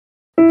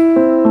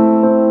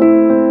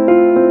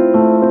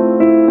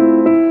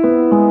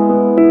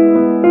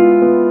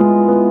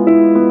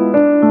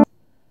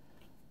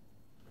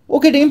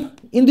Okay team,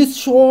 in this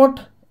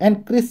short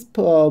and crisp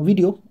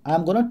video,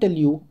 I'm gonna tell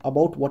you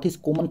about what is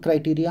common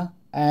criteria,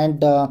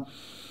 and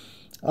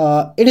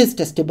it is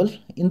testable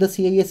in the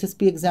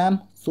CISSP exam,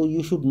 so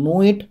you should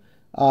know it.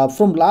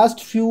 From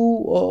last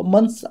few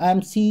months,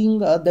 I'm seeing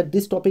that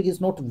this topic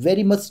is not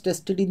very much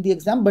tested in the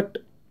exam, but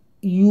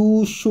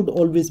you should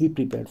always be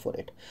prepared for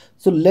it.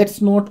 So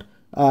let's not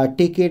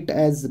take it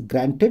as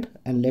granted,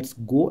 and let's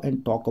go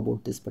and talk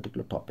about this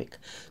particular topic.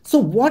 So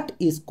what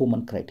is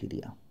common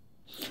criteria?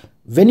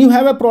 When you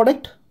have a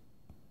product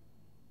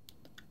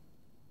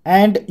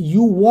and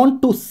you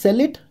want to sell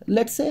it,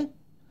 let's say,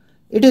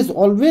 it is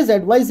always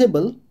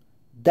advisable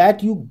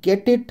that you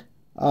get it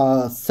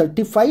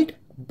certified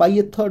by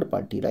a third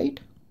party, right?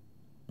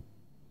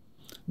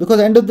 Because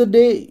end of the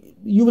day,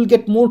 you will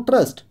get more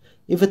trust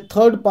if a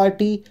third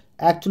party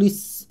actually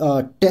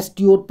test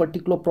your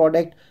particular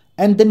product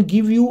and then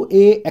give you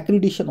a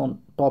accreditation on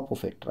top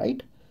of it,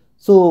 right?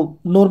 So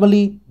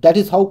normally that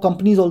is how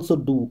companies also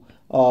do.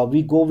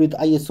 We go with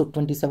ISO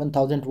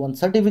 27001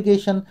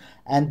 certification,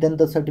 and then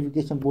the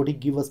certification body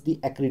give us the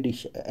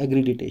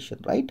accreditation,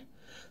 right?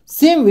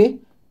 Same way,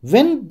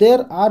 when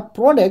there are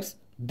products,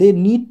 they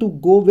need to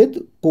go with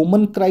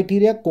common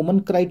criteria.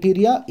 Common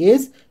criteria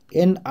is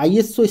an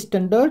ISO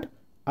standard,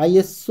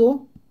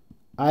 ISO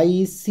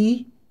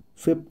IEC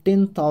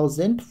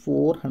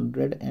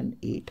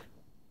 15408.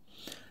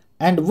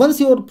 And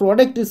once your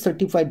product is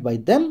certified by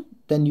them,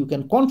 then you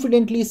can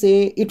confidently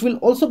say it will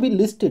also be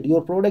listed,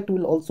 your product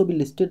will also be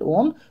listed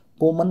on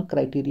common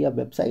criteria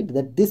website,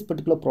 that this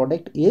particular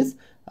product is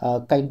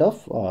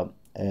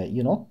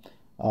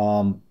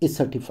is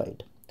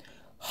certified.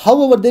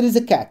 However, there is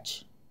a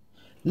catch.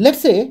 Let's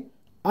say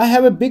I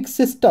have a big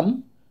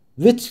system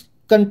which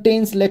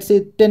contains, let's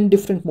say, 10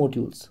 different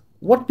modules.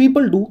 What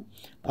people do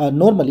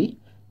normally,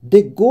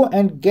 they go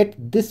and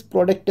get this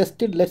product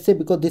tested, let's say,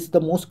 because this is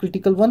the most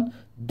critical one.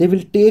 They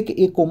will take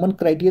a common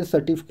criteria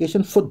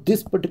certification for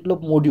this particular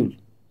module,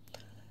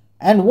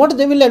 and what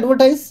they will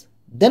advertise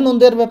then on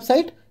their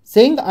website,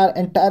 saying our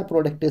entire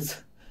product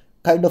is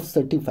kind of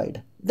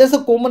certified. There's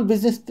a common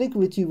business trick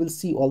which you will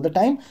see all the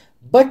time,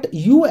 but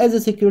you as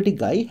a security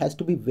guy has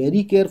to be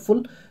very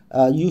careful.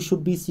 You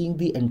should be seeing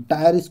the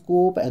entire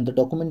scope and the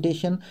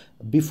documentation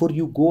before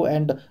you go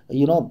and,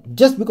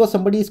 just because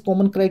somebody is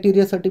common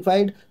criteria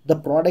certified, the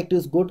product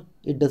is good,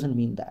 it doesn't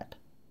mean that.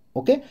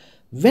 Okay,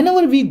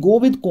 whenever we go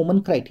with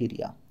common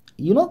criteria,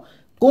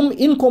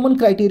 in common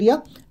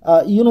criteria,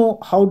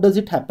 how does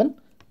it happen?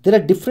 There are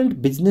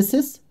different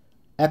businesses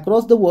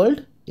across the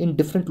world in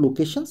different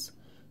locations.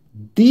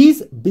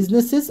 These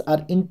businesses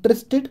are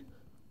interested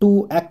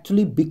to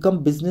actually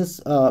become business,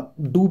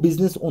 do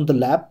business on the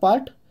lab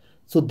part.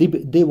 So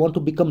they want to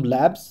become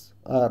labs,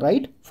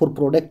 right, for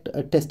product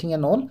testing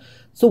and all.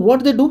 So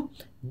what they do,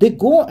 they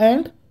go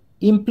and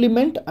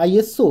implement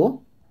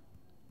ISO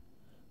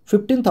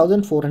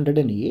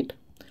 15408,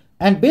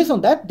 and based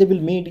on that they will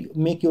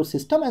make your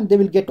system, and they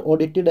will get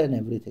audited and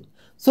everything.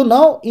 So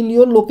now in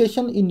your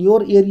location, in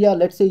your area,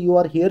 let's say you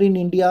are here in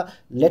India,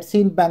 let's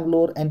say in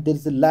Bangalore, and there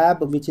is a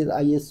lab which is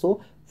ISO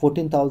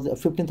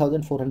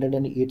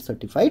 15408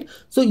 certified.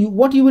 So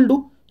what you will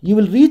do, you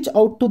will reach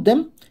out to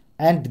them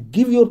and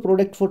give your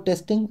product for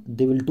testing.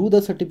 They will do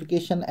the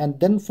certification, and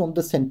then from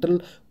the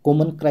central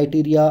common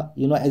criteria,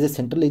 as a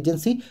central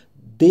agency,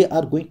 they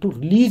are going to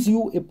release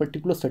you a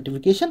particular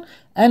certification,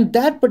 and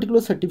that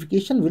particular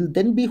certification will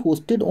then be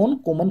hosted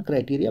on common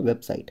criteria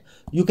website.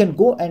 You can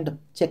go and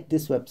check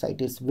this website.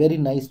 It's very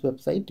nice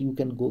website, you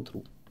can go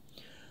through,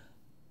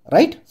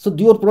 right? So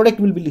your product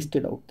will be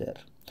listed out there.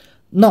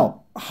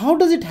 Now, how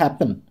does it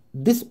happen?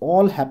 This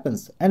all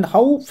happens, and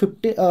how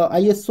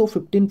ISO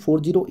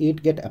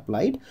 15408 get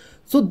applied?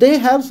 So they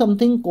have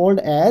something called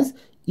as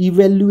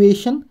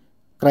evaluation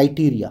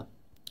criteria.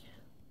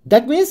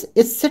 That means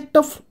a set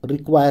of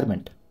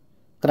requirement.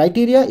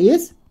 Criteria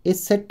is a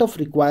set of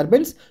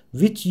requirements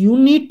which you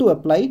need to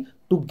apply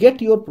to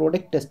get your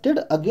product tested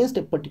against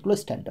a particular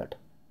standard.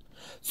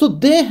 So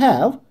they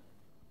have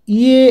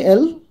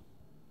EAL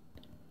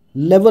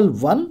level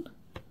 1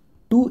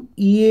 to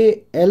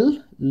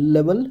EAL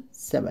level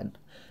 7.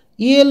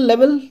 EAL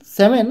level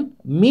 7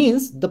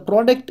 means the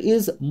product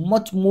is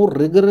much more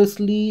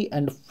rigorously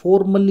and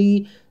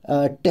formally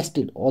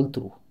tested all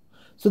through.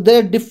 So there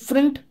are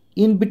different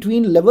in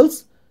between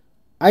levels.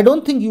 I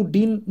don't think you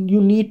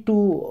need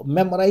to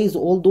memorize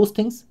all those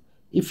things.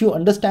 If you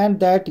understand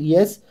that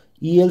yes,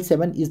 EAL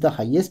 7 is the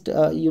highest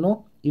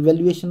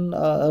evaluation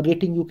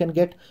rating you can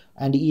get,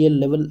 and EAL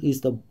level is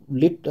the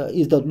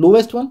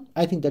lowest one,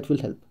 I think that will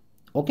help.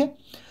 Okay,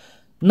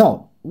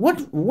 now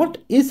what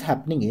is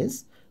happening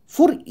is,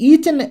 for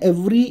each and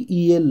every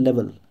EAL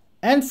level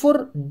and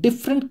for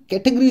different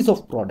categories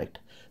of product,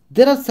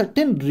 there are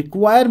certain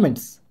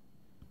requirements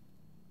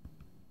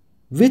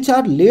which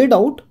are laid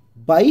out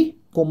by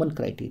common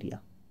criteria,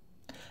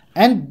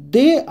 and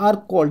they are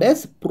called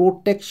as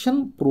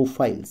protection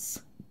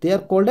profiles. They are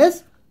called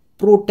as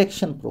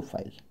protection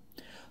profile.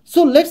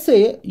 So let's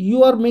say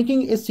you are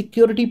making a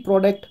security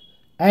product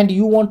and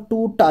you want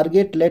to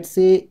target, let's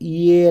say,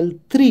 EAL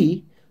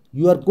 3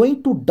 you are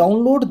going to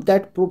download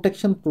that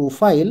protection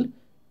profile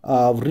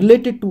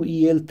related to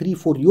EL3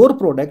 for your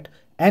product,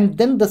 and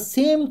then the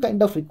same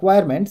kind of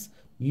requirements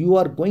you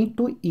are going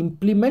to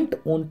implement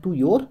onto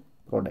your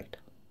product.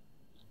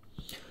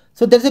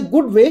 So there's a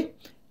good way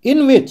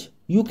in which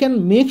you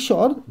can make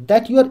sure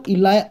that you are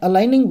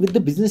aligning with the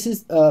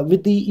businesses,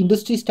 with the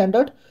industry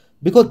standard,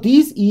 because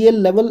these EL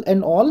level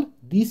and all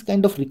these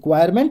kind of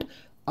requirement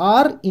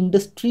are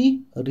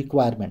industry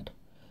requirement.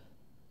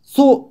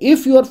 So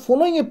if you are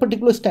following a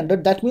particular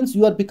standard, that means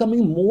you are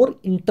becoming more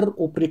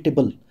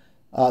interoperable,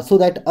 so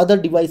that other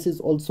devices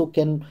also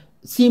can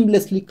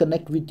seamlessly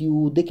connect with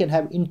you. They can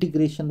have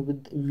integration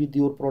with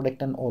your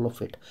product and all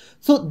of it.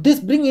 So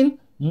this bring in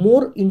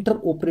more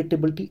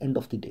interoperability end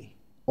of the day.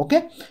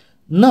 Okay.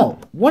 Now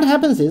what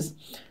happens is,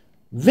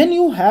 when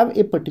you have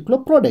a particular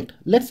product,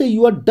 let's say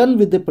you are done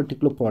with a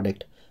particular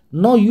product,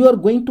 now you are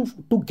going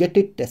to get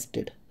it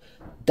tested.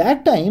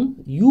 That time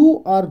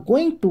you are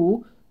going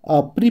to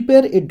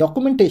prepare a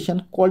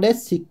documentation called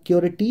as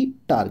security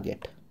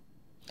target.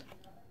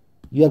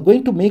 You are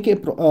going to make a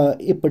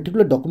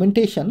particular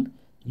documentation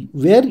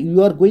where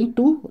you are going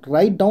to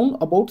write down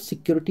about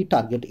security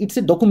target. It's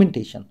a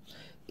documentation.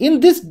 In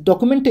this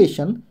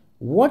documentation,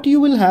 what you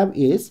will have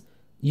is,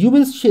 you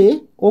will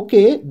say,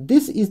 okay,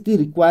 this is the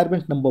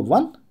requirement number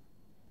 1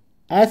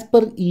 as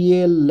per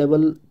EL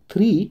level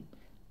 3,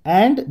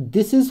 and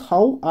this is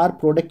how our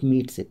product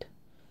meets it.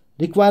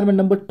 Requirement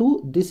number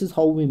 2, this is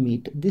how we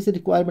meet. This is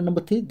requirement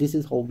number 3, this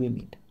is how we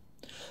meet.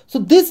 So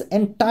this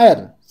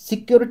entire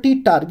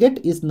security target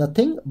is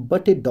nothing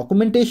but a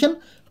documentation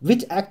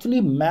which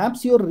actually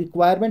maps your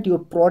requirement, your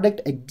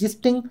product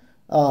existing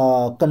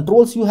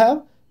controls you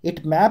have.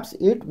 It maps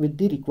it with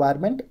the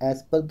requirement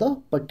as per the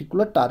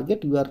particular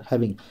target you are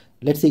having,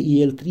 let's say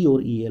EL3 or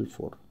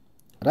EL4,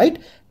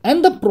 right?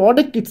 And the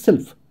product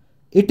itself,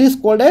 it is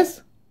called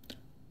as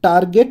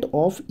target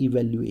of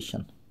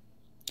evaluation.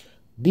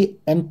 The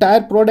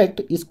entire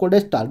product is called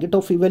as target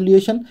of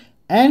evaluation.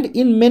 And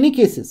in many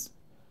cases,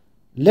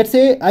 let's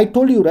say I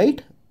told you,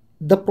 right,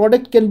 the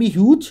product can be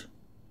huge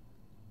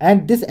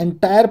and this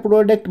entire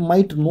product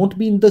might not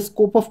be in the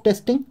scope of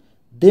testing.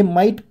 They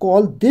might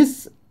call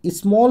this a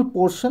small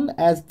portion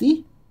as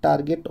the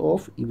target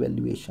of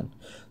evaluation.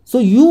 So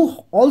you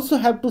also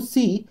have to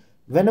see,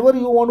 whenever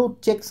you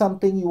want to check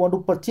something, you want to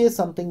purchase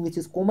something which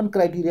is common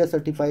criteria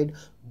certified,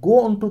 go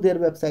onto their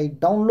website,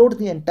 download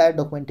the entire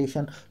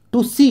documentation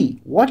to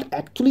see what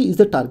actually is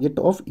the target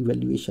of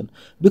evaluation.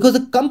 Because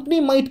a company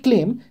might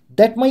claim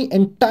that my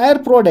entire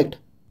product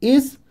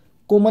is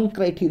common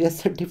criteria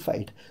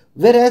certified,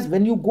 whereas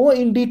when you go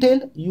in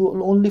detail, you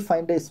will only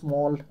find a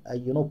small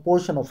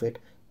portion of it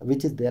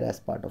which is there as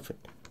part of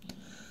it.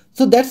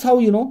 So that's how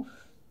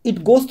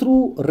it goes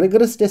through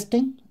rigorous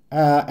testing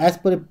as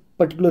per a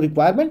particular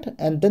requirement,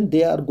 and then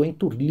they are going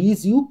to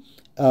release you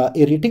a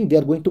rating. They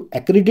are going to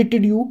accredit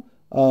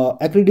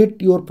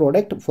your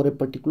product for a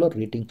particular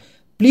rating.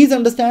 Please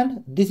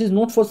understand, this is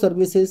not for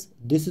services,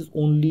 this is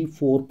only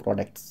for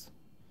products.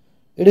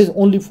 It is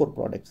only for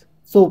products.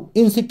 So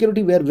in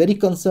security, we are very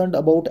concerned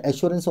about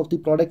assurance of the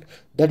product.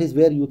 That is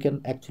where you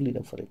can actually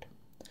refer it.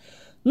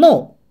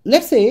 Now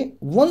let's say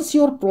once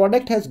your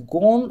product has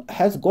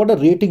got a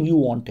rating you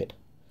wanted,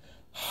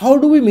 how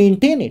do we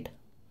maintain it?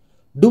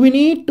 Do we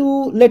need to,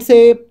 let's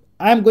say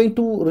I'm going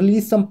to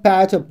release some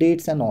patch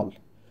updates and all,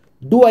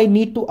 do I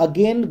need to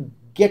again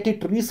get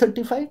it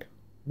recertified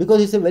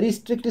because it's a very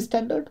strict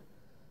standard?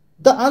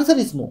 The answer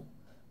is no.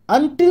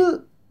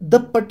 Until the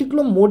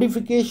particular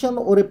modification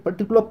or a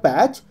particular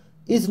patch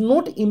is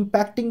not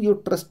impacting your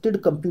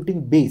trusted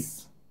computing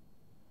base.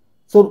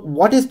 So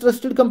what is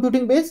trusted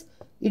computing base?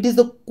 It is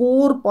the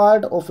core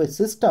part of a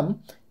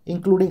system,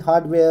 including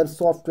hardware,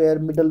 software,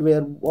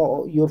 middleware,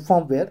 your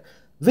firmware,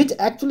 which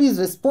actually is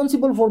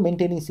responsible for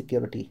maintaining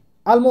security,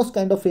 almost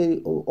kind of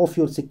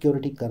your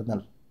security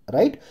kernel,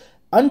 right?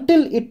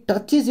 Until it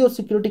touches your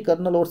security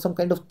kernel or some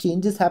kind of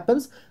changes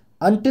happens,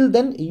 until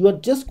then you are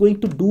just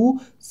going to do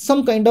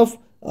some kind of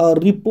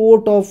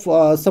report of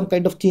some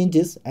kind of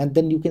changes, and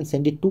then you can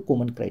send it to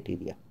common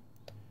criteria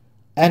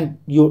and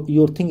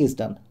your thing is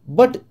done.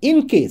 But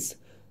in case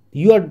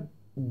your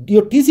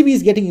TCB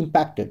is getting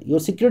impacted, your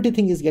security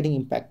thing is getting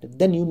impacted,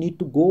 then you need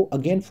to go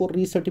again for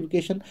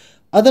recertification.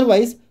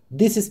 Otherwise,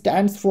 this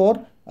stands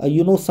for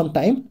some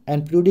time,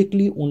 and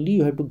periodically only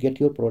you have to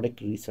get your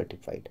product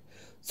recertified.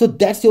 So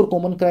that's your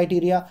common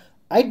criteria.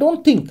 I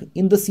don't think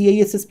in the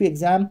CISSP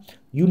exam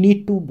you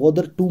need to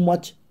bother too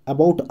much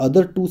about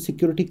other two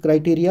security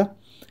criteria,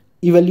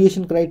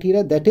 evaluation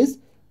criteria, that is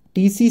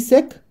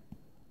TCSEC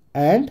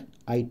and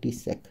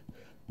ITSEC.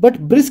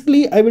 But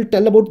briskly, I will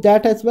tell about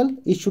that as well.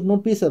 It should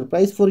not be a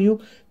surprise for you.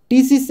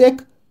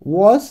 TCSEC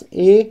was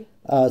a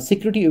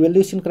security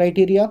evaluation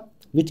criteria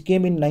which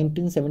came in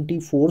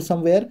 1974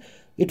 somewhere.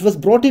 It was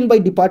brought in by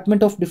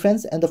Department of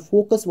Defense, and the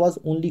focus was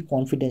only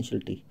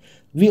confidentiality.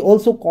 We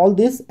also call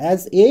this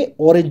as a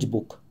orange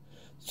book.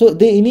 So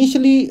they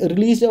initially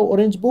released an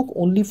orange book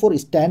only for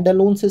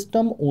standalone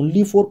system,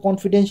 only for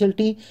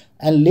confidentiality,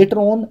 and later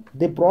on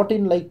they brought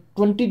in like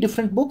 20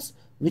 different books,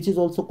 which is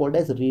also called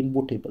as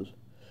rainbow table.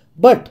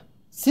 But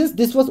since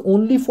this was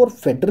only for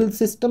federal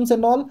systems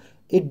and all,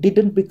 it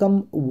didn't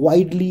become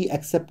widely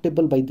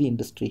acceptable by the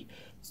industry.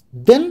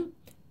 Then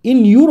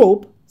in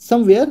Europe,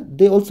 somewhere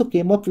they also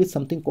came up with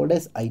something called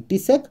as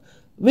ITSEC,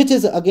 which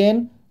is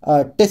again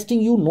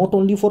testing you not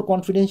only for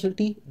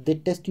confidentiality, they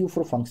test you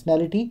for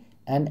functionality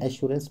and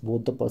assurance,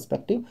 both the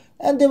perspective,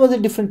 and there was a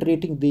different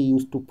rating they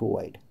used to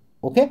provide.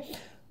 Okay,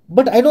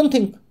 but I don't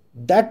think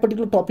that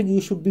particular topic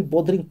you should be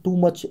bothering too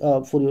much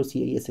for your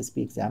CISSP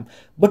exam.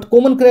 But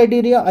common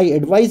criteria, I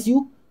advise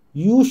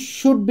you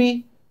should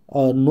be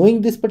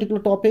knowing this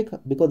particular topic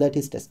because that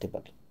is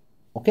testable.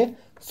 Okay,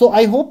 so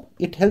I hope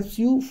it helps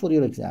you for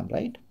your exam,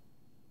 right?